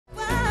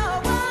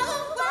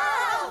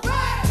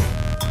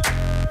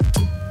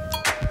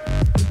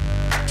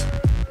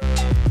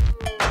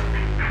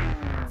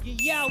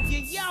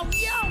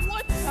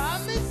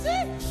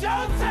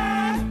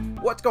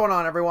What's going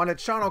on, everyone?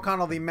 It's Sean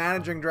O'Connell, the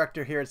managing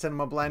director here at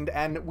CinemaBlend,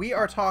 and we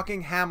are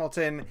talking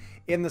Hamilton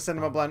in the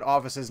CinemaBlend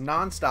offices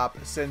nonstop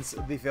since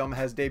the film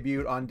has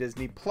debuted on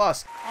Disney+. All right,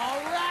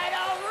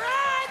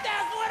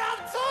 that's what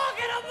I'm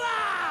talking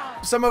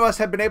about! Some of us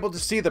have been able to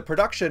see the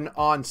production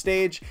on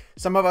stage.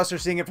 Some of us are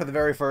seeing it for the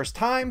very first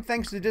time,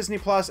 thanks to Disney+,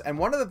 and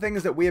one of the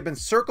things that we have been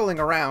circling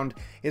around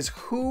is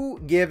who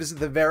gives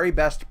the very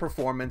best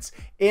performance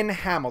in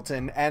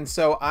Hamilton. And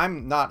so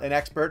I'm not an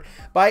expert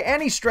by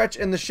any stretch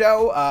in the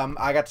show.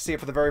 I got to see it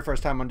for the very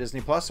first time on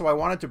Disney+, so I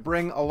wanted to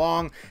bring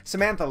along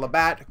Samantha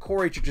LaBat,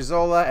 Corey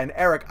Chichizola, and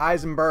Eric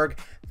Eisenberg,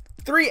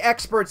 three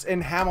experts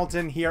in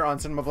Hamilton here on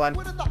CinemaBlend.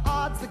 What are the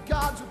odds the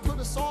gods would put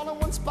us all in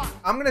one spot?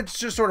 I'm going to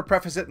just sort of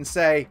preface it and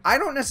say, I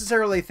don't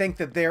necessarily think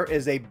that there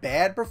is a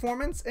bad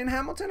performance in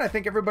Hamilton. I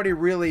think everybody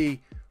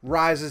really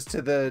rises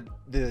to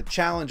the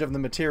challenge of the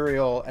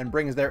material and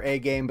brings their A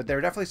game, but there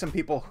are definitely some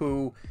people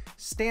who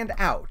stand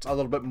out a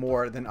little bit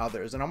more than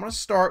others. And I'm going to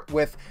start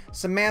with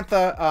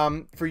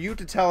Samantha, for you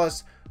to tell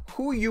us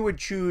who you would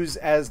choose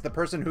as the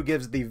person who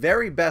gives the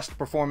very best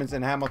performance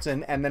in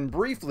Hamilton, and then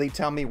briefly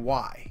tell me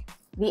why.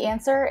 The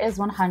answer is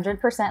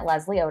 100%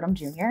 Leslie Odom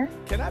Jr.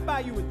 Can I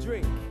buy you a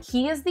drink?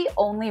 He is the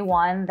only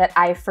one that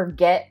I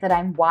forget that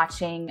I'm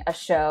watching a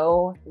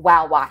show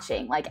while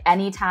watching. Like,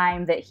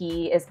 anytime that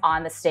he is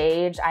on the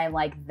stage, I'm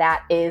like,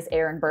 that is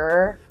Aaron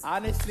Burr.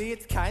 Honestly,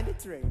 it's kind of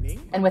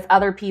draining. And with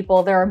other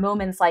people, there are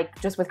moments like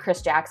just with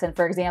Chris Jackson,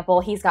 for example,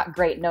 he's got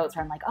great notes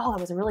where I'm like, oh, that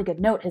was a really good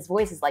note. His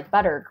voice is like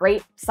butter,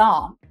 great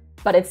song.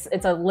 But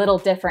it's a little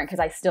different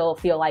because I still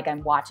feel like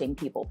I'm watching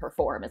people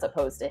perform as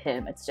opposed to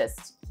him. It's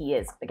just, he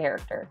is the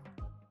character.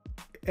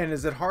 And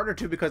is it harder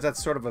too because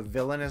that's sort of a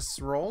villainous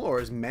role,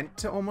 or is meant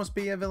to almost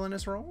be a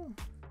villainous role?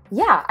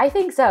 Yeah, I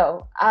think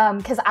so.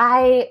 Because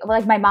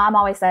my mom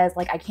always says,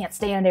 like, I can't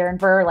stand Aaron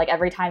Burr. Like,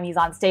 every time he's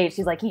on stage,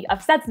 she's like, he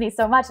upsets me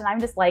so much. And I'm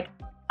just like,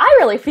 I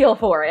really feel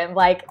for him.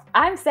 Like,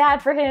 I'm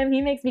sad for him.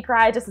 He makes me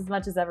cry just as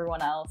much as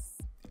everyone else.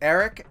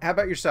 Eric, how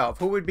about yourself?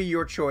 Who would be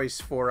your choice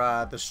for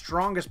the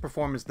strongest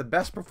performance, the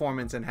best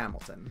performance in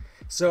Hamilton?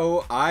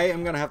 So I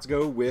am going to have to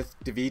go with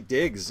Daveed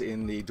Diggs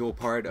in the dual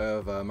part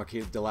of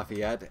Marquis de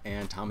Lafayette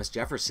and Thomas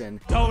Jefferson.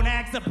 Don't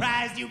act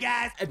surprised, you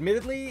guys.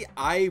 Admittedly,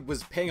 I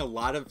was paying a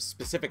lot of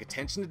specific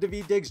attention to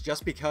Daveed Diggs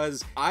just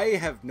because I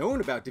have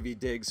known about Daveed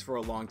Diggs for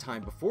a long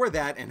time before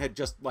that and had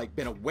just like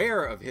been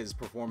aware of his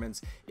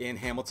performance in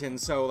Hamilton.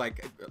 So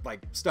like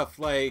stuff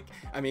like,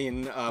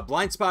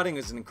 Blind Spotting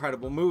is an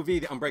incredible movie,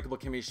 The Unbreakable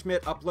Kimmy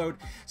Schmidt, Upload.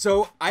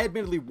 So I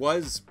admittedly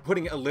was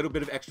putting a little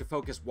bit of extra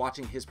focus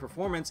watching his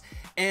performance,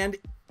 and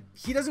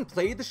he doesn't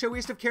play the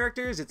showiest of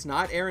characters. It's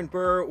not Aaron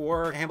Burr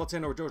or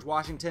Hamilton or George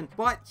Washington,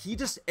 but he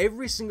just,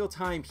 every single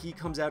time he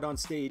comes out on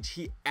stage,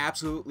 he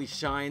absolutely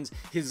shines.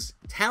 His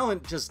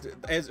talent, just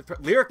as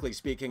lyrically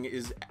speaking,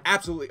 is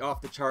absolutely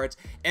off the charts,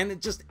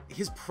 and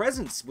his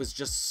presence was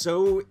just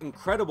so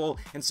incredible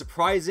and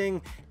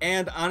surprising.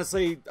 And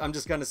honestly, I'm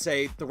just gonna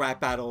say the rap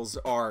battles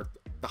are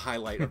the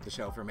highlight of the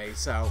show for me.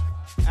 So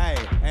Hey,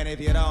 and if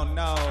you don't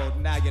know,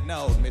 now you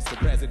know, Mr.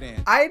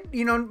 President.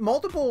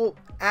 Multiple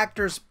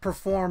actors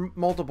perform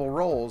multiple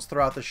roles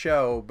throughout the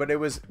show, but it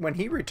was when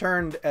he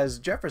returned as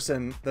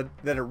Jefferson that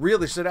it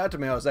really stood out to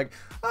me. I was like,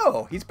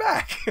 oh, he's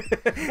back.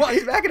 Well,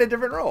 he's back in a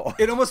different role.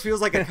 It almost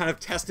feels like a kind of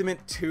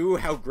testament to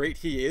how great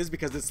he is,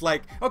 because it's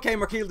like, okay,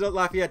 Marquis de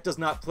Lafayette does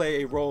not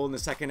play a role in the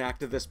second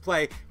act of this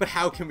play, but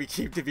how can we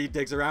keep Daveed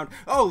Diggs around?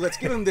 Oh, let's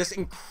give him this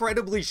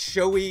incredibly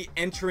showy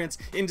entrance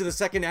into the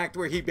second act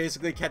where he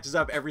basically catches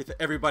up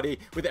everybody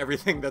with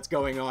everything that's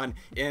going on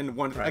in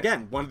one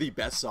of the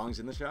best songs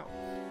in the show.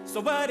 So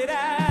what did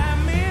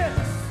I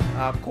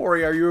miss?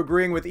 Corey, are you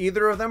agreeing with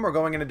either of them or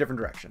going in a different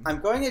direction?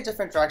 I'm going in a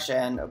different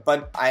direction,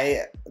 but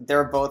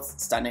they're both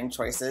stunning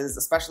choices,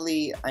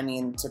 especially,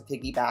 to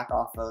piggyback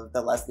off of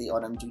the Leslie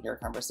Odom Jr.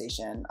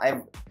 conversation.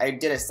 I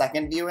did a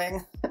second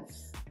viewing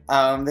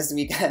this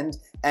weekend,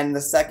 and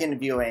the second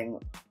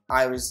viewing,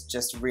 I was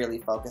just really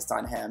focused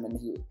on him, and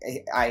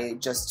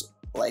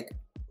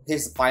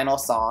his final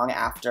song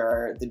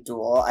after the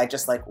duel, I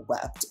just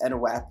wept and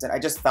wept, and I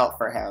just felt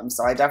for him.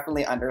 So I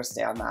definitely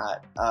understand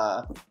that.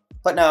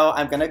 But no,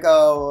 I'm gonna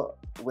go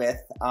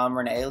with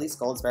Renée, Elise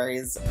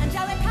Goldsberry's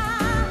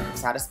Angelica.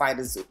 Satisfied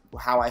is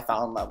how I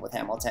fell in love with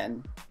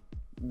Hamilton.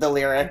 The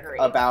lyric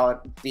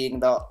about being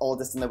the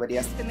oldest and the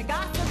wittiest. In the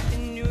gossip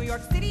in New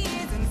York City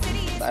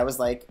is I was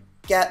like,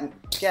 get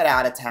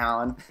out of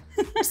town.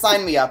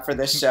 Sign me up for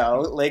this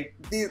show.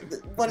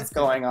 What is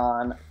going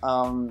on?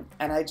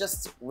 And I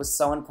just was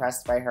so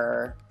impressed by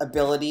her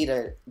ability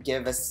to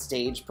give a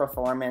stage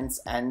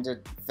performance and a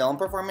film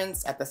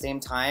performance at the same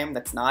time.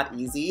 That's not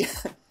easy.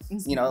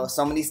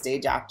 So many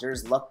stage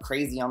actors look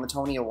crazy on the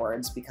Tony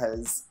Awards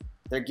because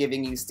they're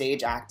giving you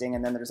stage acting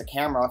and then there's a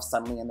camera off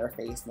suddenly in their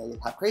face and they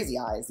have crazy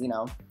eyes,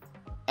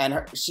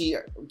 And she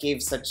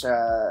gave such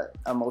a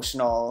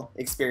emotional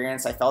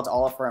experience. I felt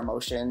all of her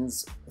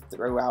emotions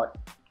throughout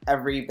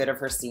every bit of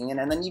her scene,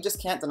 and then you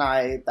just can't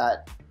deny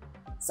that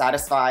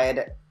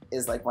 "Satisfied"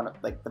 is one of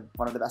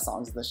the best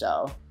songs of the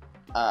show.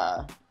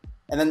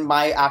 And then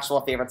my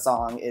actual favorite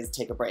song is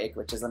Take a Break,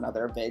 which is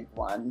another big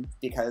one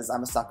because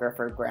I'm a sucker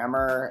for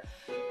grammar.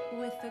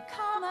 With the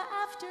comma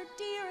after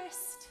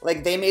dearest.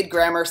 Like, they made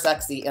grammar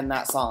sexy in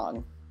that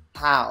song.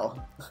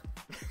 How?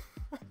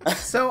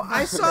 So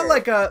I saw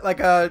like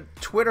a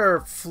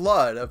Twitter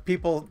flood of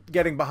people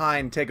getting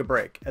behind "Take a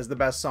Break" as the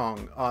best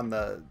song on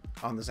the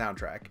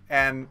soundtrack,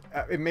 and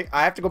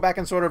I have to go back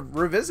and sort of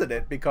revisit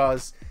it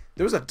because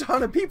there was a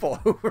ton of people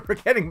who were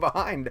getting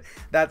behind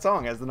that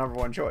song as the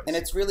 #1 choice. And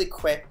it's really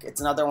quick.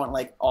 It's another one,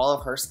 like, all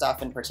of her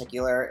stuff in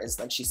particular is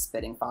like she's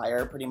spitting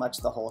fire pretty much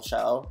the whole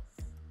show.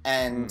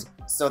 And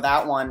so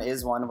that one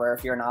is one where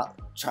if you're not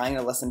trying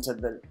to listen to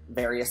the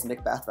various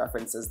Macbeth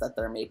references that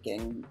they're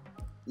making,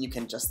 you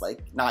can just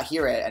like not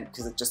hear it, and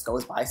because it just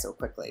goes by so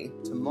quickly.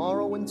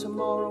 Tomorrow and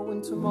tomorrow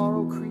and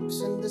tomorrow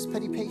creeps in this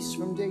petty pace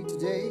from day to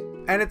day.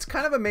 And it's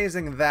kind of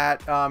amazing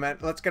that,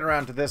 and let's get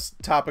around to this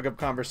topic of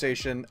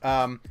conversation.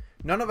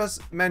 None of us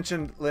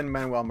mentioned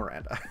Lin-Manuel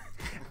Miranda.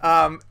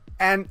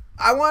 And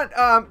I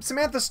want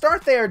Samantha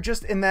start there,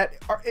 just in that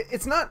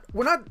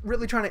we're not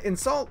really trying to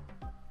insult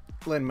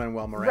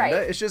Lin-Manuel Miranda.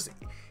 Right. It's just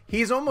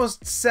he's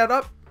almost set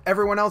up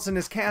everyone else in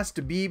his cast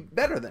to be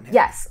better than him.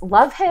 Yes,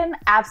 love him,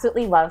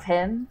 absolutely love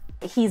him.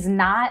 He's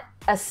not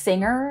a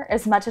singer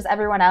as much as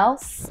everyone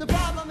else. The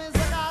problem is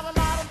I got a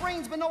lot of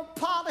brains but no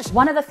polish.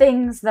 One of the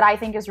things that I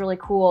think is really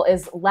cool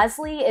is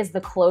Leslie is the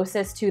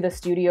closest to the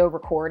studio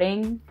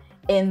recording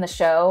in the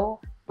show,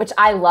 which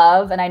I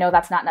love, and I know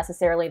that's not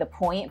necessarily the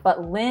point,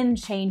 but Lin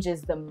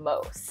changes the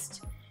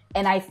most.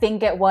 And I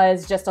think it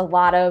was just a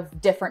lot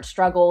of different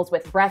struggles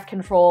with breath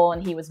control,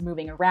 and he was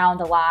moving around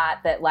a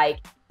lot, that like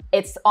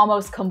it's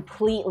almost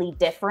completely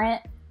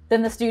different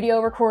than the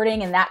studio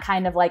recording. And that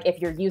kind of like, if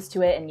you're used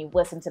to it and you've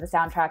listened to the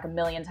soundtrack a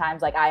million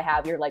times like I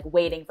have, you're like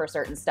waiting for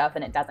certain stuff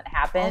and it doesn't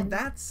happen. Oh,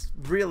 that's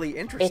really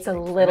interesting. It's a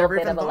little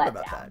bit of a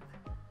letdown.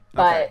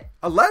 But okay.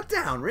 A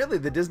letdown, really?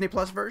 The Disney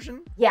Plus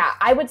version? Yeah,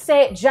 I would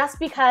say just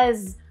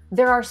because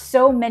there are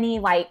so many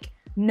like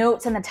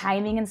notes and the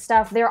timing and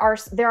stuff, there are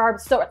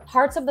so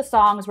parts of the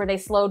songs where they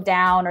slowed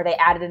down or they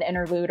added an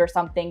interlude or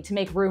something to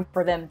make room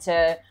for them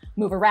to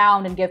move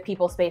around and give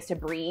people space to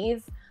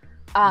breathe.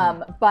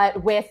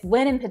 But with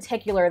Lin in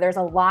particular, there's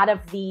a lot of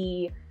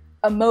the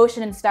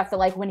emotion and stuff that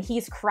like when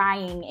he's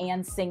crying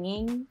and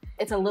singing,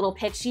 it's a little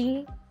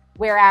pitchy.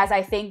 Whereas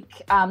I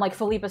think like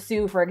Philippa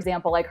Sue, for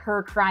example, like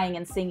her crying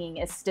and singing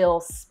is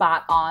still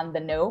spot on the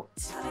note.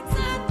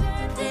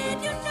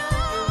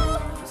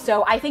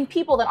 So I think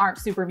people that aren't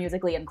super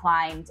musically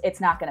inclined,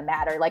 it's not going to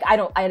matter. Like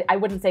I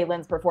wouldn't say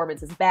Lin's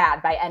performance is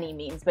bad by any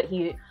means, but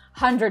he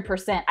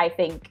 100% I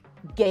think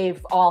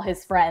gave all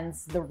his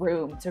friends the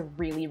room to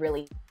really,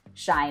 really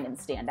shine and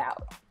stand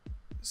out.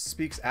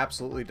 Speaks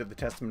absolutely to the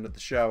testament of the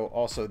show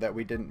also that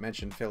we didn't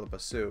mention Philippa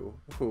Sue,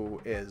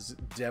 who is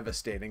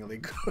devastatingly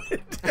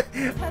good.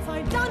 Have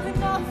I done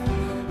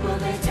enough? Will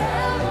they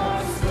tell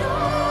our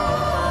story?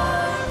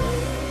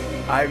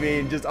 I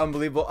mean, just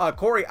unbelievable.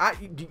 Corey,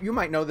 you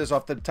might know this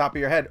off the top of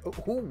your head.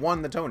 Who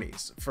won the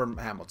Tonys from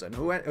Hamilton?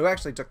 Who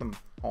actually took them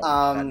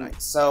home that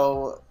night?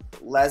 So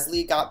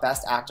Leslie got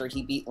Best Actor.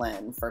 He beat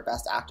Lin for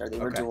Best Actor. They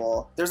were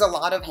dual. There's a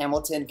lot of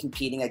Hamilton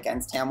competing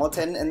against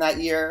Hamilton in that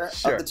year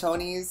of the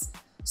Tonys.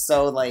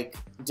 So, like,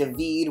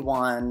 David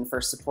won for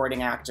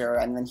Supporting Actor,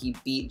 and then he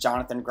beat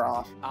Jonathan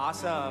Groff.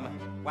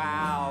 Awesome.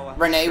 Wow.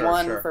 Renée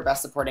won for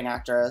Best Supporting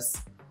Actress.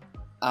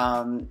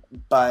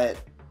 But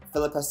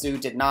Philippa Sue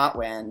did not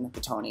win the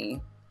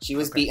Tony. She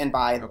was beaten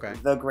by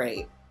the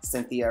great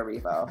Cynthia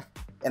Erivo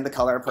in The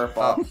Color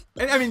Purple.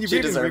 And I mean, you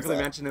briefly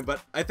mentioned him,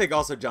 but I think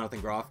also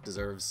Jonathan Groff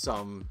deserves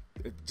some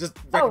just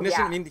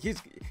recognition. I mean,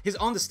 he's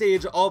on the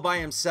stage all by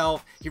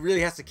himself. He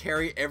really has to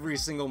carry every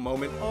single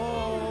moment.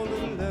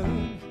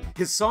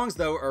 His songs,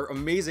 though, are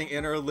amazing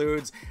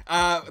interludes.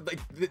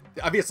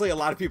 Obviously, a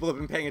lot of people have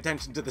been paying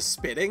attention to the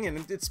spitting,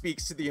 and it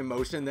speaks to the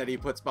emotion that he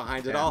puts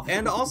behind it all.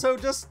 And also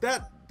just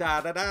that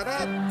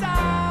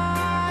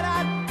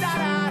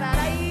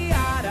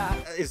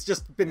it's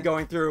just been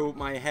going through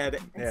my head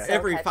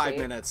every 5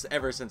 minutes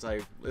ever since I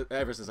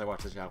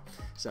watched the show.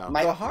 So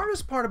the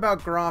hardest part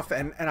about Groff,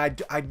 and I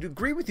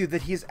agree with you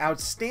that he's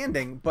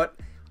outstanding, but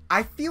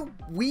I feel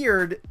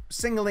weird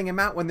singling him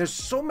out when there's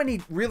so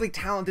many really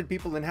talented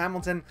people in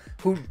Hamilton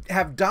who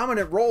have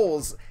dominant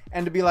roles,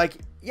 and to be like,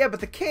 yeah, but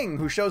the king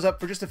who shows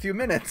up for just a few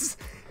minutes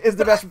is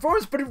the best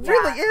performance, but it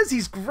really is.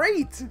 He's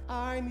great.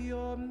 I'm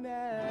your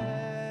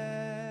man.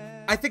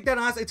 I think that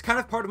honestly, it's kind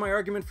of part of my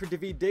argument for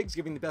Daveed Diggs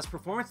giving the best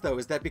performance, though,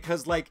 is that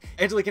because, like,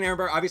 Angelique and Aaron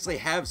Burr obviously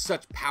have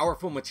such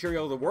powerful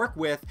material to work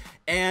with,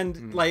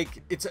 and,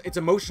 like, it's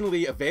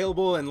emotionally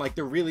available, and, like,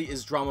 there really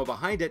is drama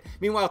behind it.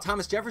 Meanwhile,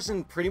 Thomas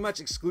Jefferson pretty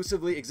much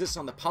exclusively exists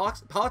on the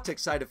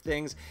politics side of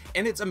things,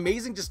 and it's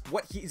amazing just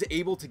what he's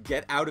able to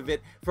get out of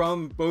it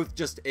from both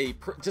just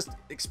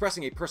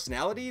expressing a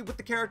personality with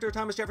the character of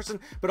Thomas Jefferson,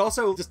 but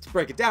also, just to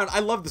break it down,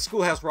 I love the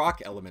Schoolhouse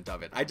Rock element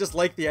of it. I just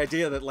like the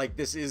idea that, like,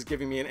 this is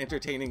giving me an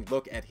entertaining look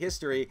look at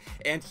history,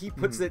 and he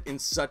puts it in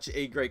such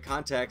a great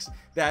context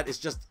that is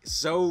just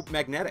so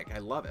magnetic. I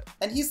love it.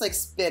 And he's like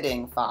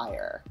spitting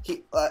fire.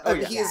 He yeah.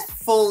 he is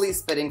fully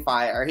spitting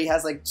fire. He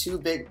has like two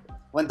big,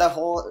 when the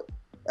whole,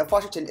 if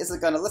Washington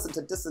isn't going to listen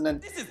to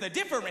dissonant. This is the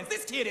difference.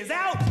 This kid is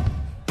out.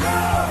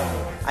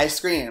 I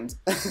screamed.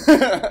 He's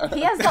got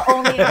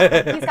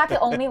the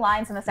only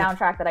lines in the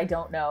soundtrack that I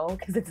don't know,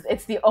 because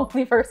it's the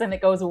only person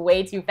that goes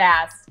way too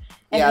fast.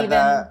 And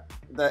yeah,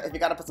 even, if you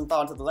gotta put some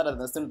thought into the letter, then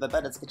the sooner the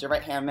better. It's get your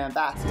right hand man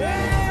back.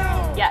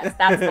 yes,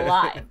 that's the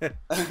line.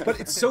 But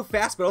it's so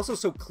fast, but also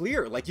so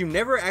clear. Like you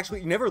never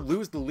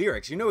lose the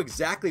lyrics. You know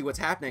exactly what's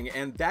happening,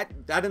 and that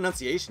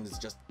enunciation is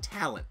just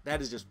talent.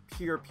 That is just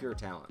pure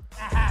talent.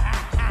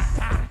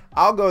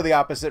 I'll go the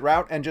opposite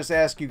route and just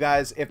ask you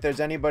guys if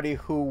there's anybody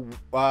who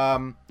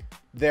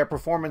their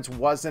performance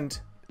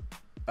wasn't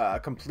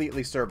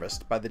completely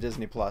serviced by the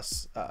Disney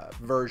Plus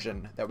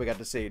version that we got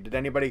to see. Did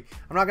anybody,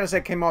 I'm not going to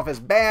say came off as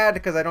bad,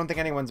 because I don't think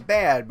anyone's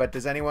bad, but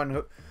does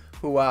anyone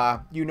who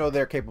you know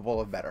they're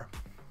capable of better?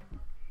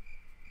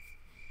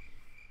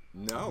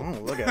 No.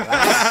 Oh, look at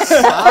that.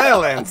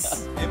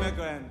 Silence.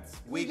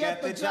 Immigrants, we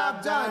get the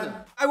job done.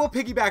 I will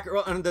piggyback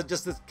on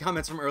just the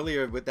comments from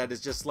earlier with that. Is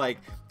just like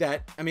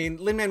that. I mean,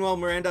 Lin-Manuel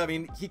Miranda, I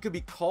mean, he could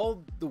be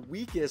called the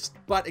weakest,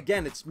 but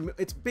again,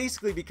 it's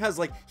basically because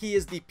like he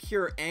is the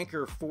pure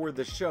anchor for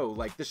the show.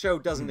 Like the show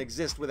doesn't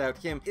exist without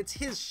him. It's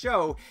his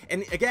show.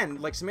 And again,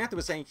 like Samantha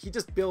was saying, he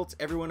just built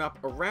everyone up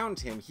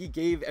around him. He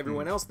gave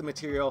everyone else the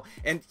material,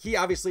 and he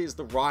obviously is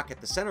the rock at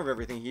the center of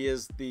everything. He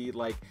is the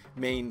like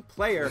main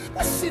player.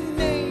 What's your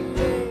name,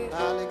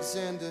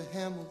 Alexander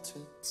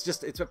Hamilton.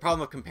 It's a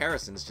problem of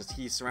comparison. It's just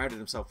he surrounded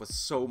himself with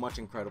so much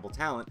incredible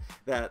talent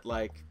that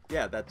like,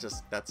 yeah, that's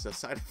a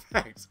side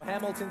effect.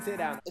 Hamilton, sit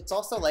down. It's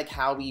also like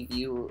how we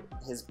view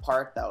his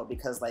part though,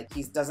 because like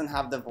he doesn't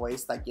have the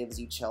voice that gives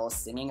you chills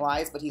singing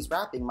wise, but he's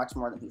rapping much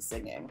more than he's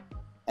singing.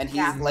 And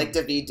he's like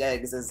Daveed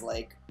Diggs is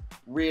like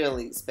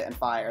really spitting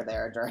fire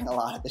there during a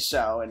lot of the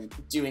show and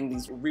doing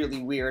these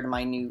really weird,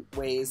 minute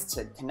ways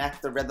to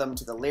connect the rhythm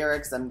to the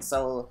lyrics. And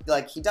so,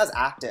 like, he does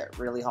act it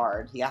really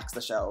hard. He acts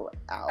the show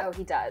out. Oh,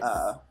 he does.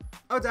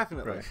 Oh,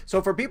 definitely. Right.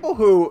 So for people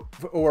who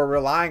are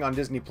relying on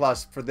Disney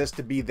Plus for this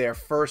to be their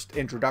first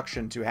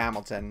introduction to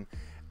Hamilton,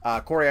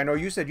 Corey, I know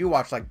you said you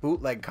watched like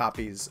bootleg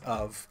copies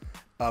of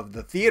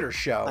the theater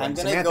show. I'm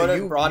gonna Samantha, go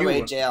to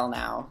Broadway jail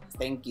now.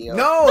 Thank you.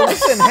 No,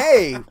 listen,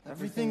 hey.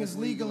 Everything is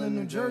legal in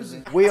New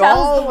Jersey. We Tells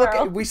all the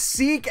world. we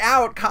seek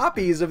out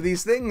copies of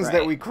these things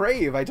that we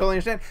crave. I totally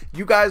understand.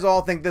 You guys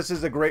all think this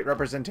is a great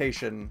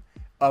representation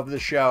of the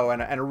show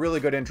and a really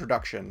good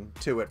introduction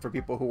to it for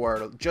people who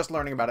are just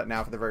learning about it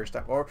now for the very first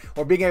time,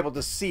 or being able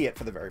to see it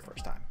for the very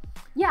first time.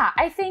 Yeah,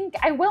 I think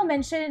I will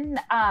mention,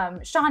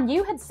 Sean,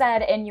 you had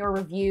said in your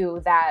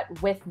review that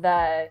with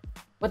the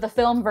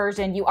film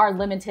version, you are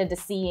limited to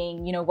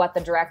seeing, you know, what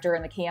the director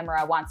and the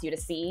camera wants you to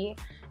see.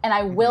 And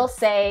I will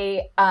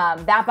say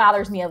that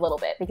bothers me a little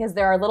bit, because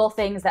there are little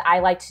things that I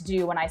like to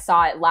do when I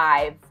saw it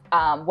live.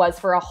 Was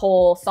for a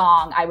whole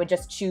song, I would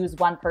just choose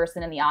one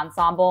person in the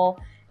ensemble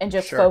and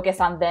just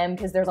focus on them,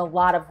 because there's a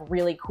lot of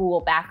really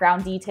cool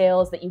background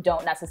details that you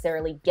don't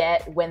necessarily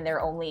get when they're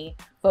only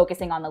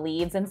focusing on the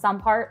leads in some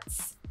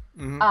parts.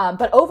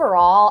 But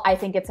overall, I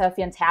think it's a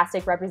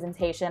fantastic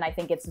representation. I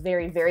think it's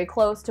very, very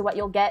close to what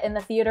you'll get in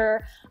the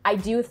theater. I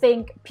do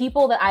think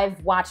people that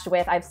I've watched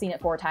with, I've seen it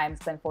 4 times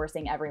because I'm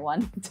forcing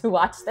everyone to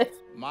watch this.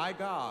 My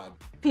God.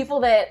 People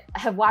that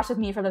have watched with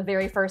me for the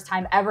very first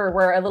time ever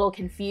were a little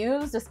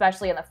confused,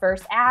 especially in the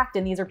first act.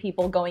 And these are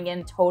people going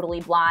in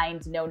totally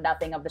blind, know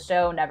nothing of the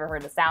show, never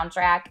heard the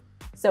soundtrack.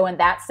 So in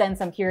that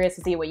sense, I'm curious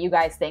to see what you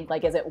guys think.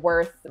 Like, is it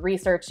worth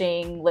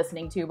researching,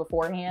 listening to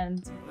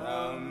beforehand?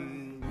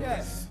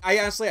 Yes.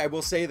 I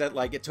will say that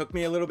like it took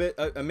me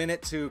a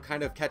minute to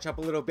kind of catch up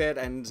a little bit,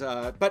 and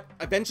but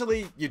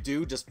eventually you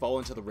do just fall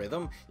into the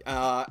rhythm.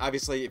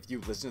 Obviously, if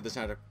you listen to the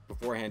soundtrack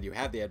beforehand, you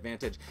have the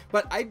advantage.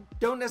 But I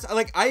don't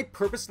necessarily like. I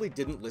purposely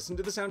didn't listen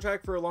to the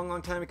soundtrack for a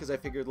long time because I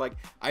figured like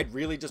I'd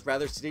really just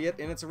rather see it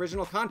in its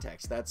original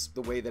context. That's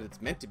the way that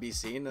it's meant to be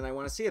seen, and I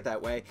want to see it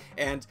that way.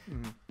 And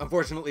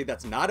unfortunately,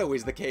 that's not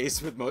always the case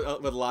with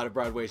a lot of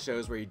Broadway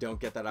shows where you don't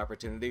get that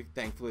opportunity.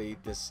 Thankfully,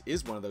 this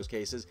is one of those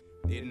cases.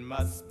 It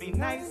must be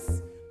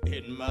nice.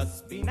 It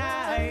must be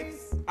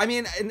nice. I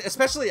mean, and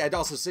especially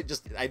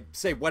I'd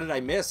say what did I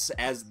miss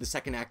as the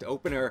second act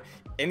opener?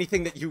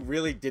 Anything that you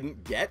really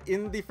didn't get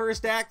in the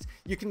first act,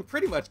 you can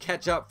pretty much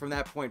catch up from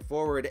that point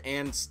forward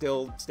and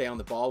still stay on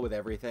the ball with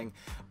everything.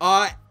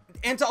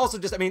 And to also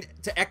just, I mean,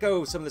 to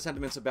echo some of the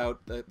sentiments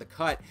about the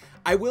cut,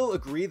 I will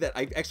agree that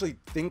I actually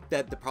think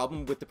that the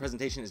problem with the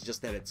presentation is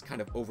just that it's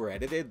kind of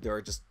over-edited. There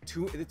are just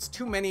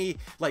too many,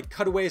 like,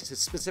 cutaways to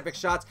specific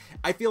shots.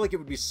 I feel like it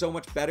would be so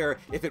much better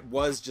if it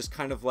was just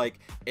kind of like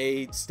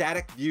a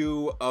static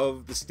view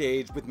of the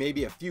stage with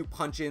maybe a few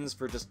punch-ins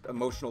for just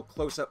emotional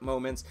close-up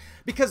moments.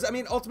 Because, I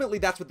mean, ultimately,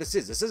 that's what this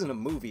is. This isn't a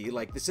movie.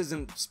 Like, this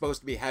isn't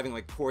supposed to be having,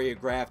 like,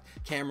 choreographed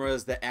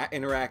cameras that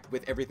interact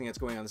with everything that's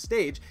going on the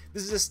stage.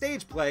 This is a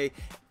stage play.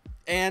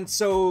 And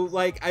so,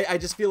 like, I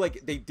just feel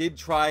like they did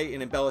try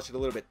and embellish it a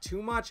little bit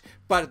too much,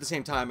 but at the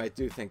same time, I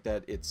do think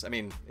that it's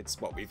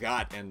what we've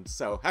got, and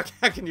so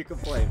how can you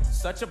complain?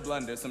 Such a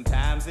blunder,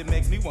 sometimes it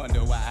makes me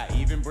wonder why I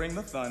even bring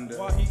the thunder.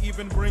 Why he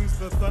even brings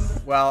the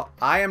thunder. Well,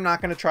 I am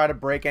not going to try to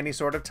break any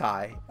sort of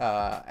tie,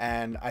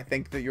 and I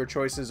think that your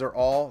choices are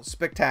all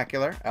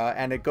spectacular,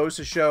 and it goes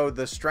to show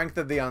the strength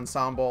of the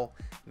ensemble,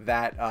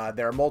 that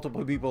there are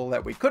multiple people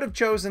that we could have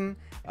chosen.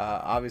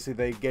 Obviously,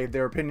 they gave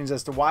their opinions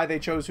as to why they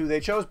chose who they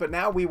chose, but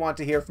now we want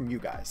to hear from you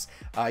guys.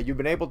 You've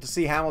been able to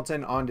see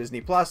Hamilton on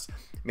Disney+.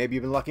 Maybe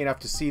you've been lucky enough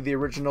to see the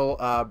original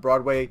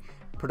Broadway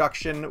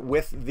production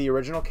with the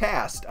original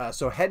cast.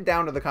 So head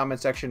down to the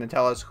comment section and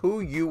tell us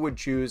who you would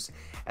choose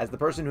as the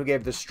person who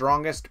gave the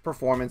strongest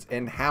performance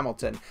in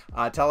Hamilton.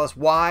 Tell us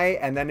why,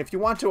 and then if you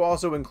want to,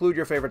 also include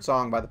your favorite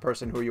song by the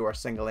person who you are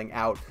singling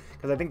out,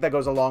 because I think that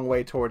goes a long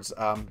way towards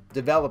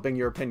developing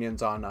your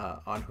opinions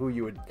on who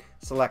you would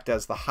select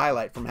as the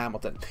highlight from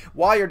Hamilton.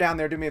 While you're down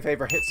there, do me a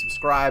favor, hit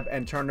subscribe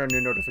and turn on your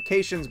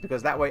notifications,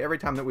 because that way every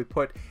time that we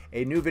put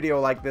a new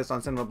video like this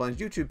on CinemaBlend's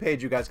YouTube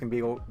page, you guys can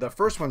be the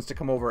first ones to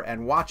come over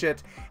and watch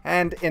it.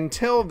 And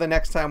until the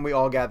next time we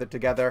all gather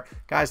together,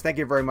 guys, thank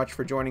you very much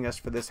for joining us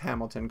for this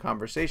Hamilton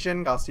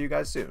conversation. I'll see you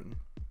guys soon.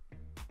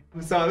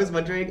 So I was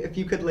wondering if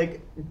you could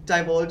like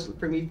divulge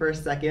for me for a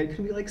second.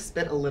 Could we like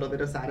spit a little bit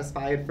of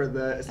Satisfied for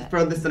the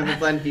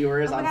CinemaBlend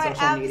viewers on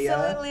social media?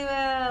 Absolutely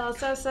will.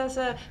 So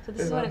this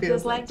is what it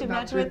feels like to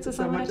match with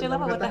someone that you love.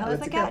 What the hell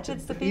is the catch?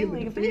 It's the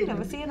feeling of freedom.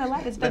 We're seeing the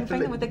light. It's been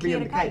bringing with the key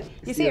and a kite.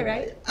 You see it,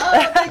 right?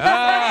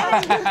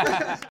 Oh,